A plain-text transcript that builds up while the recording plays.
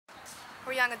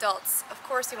We're young adults. Of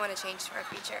course we want to change our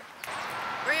future.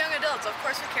 We're young adults. Of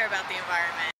course we care about the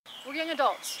environment. We're young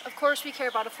adults. Of course we care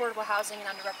about affordable housing and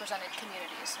underrepresented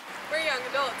communities. We're young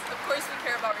adults. Of course we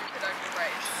care about reproductive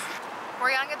rights.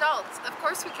 We're young adults. Of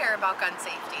course we care about gun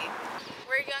safety.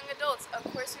 We're young adults. Of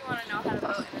course we want to know how to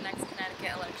vote in the next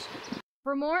Connecticut election.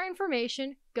 For more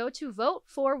information, go to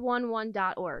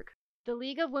vote411.org. The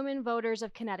League of Women Voters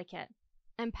of Connecticut.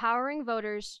 Empowering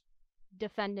voters,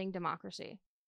 defending democracy.